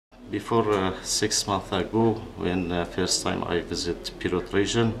Before 6 months ago, when first time I visit Pirot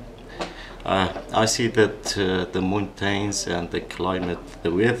region, I see that the mountains and the climate,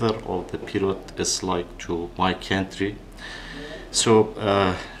 the weather of the Pirot is like to my country. So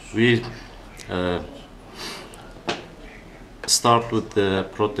we start with the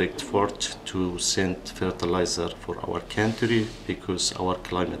project effort to send fertilizer for our country because our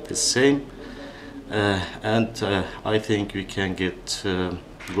climate is same, and I think we can get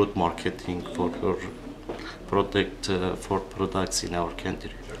good marketing for our product for products in our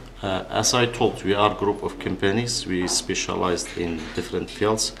country. As I told, we are a group of companies. We specialized in different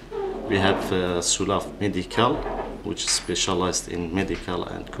fields. We have Sulaf Medical, which is specialized in medical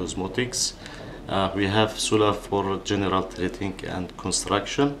and cosmetics. We have Sulaf for general trading and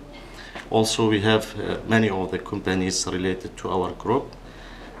construction. Also, we have many of the companies related to our group.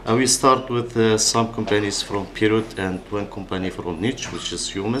 We start with some companies from Pirot and one company from Niche, which is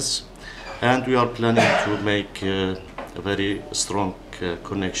humus. And we are planning to make a very strong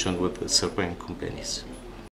connection with certain companies.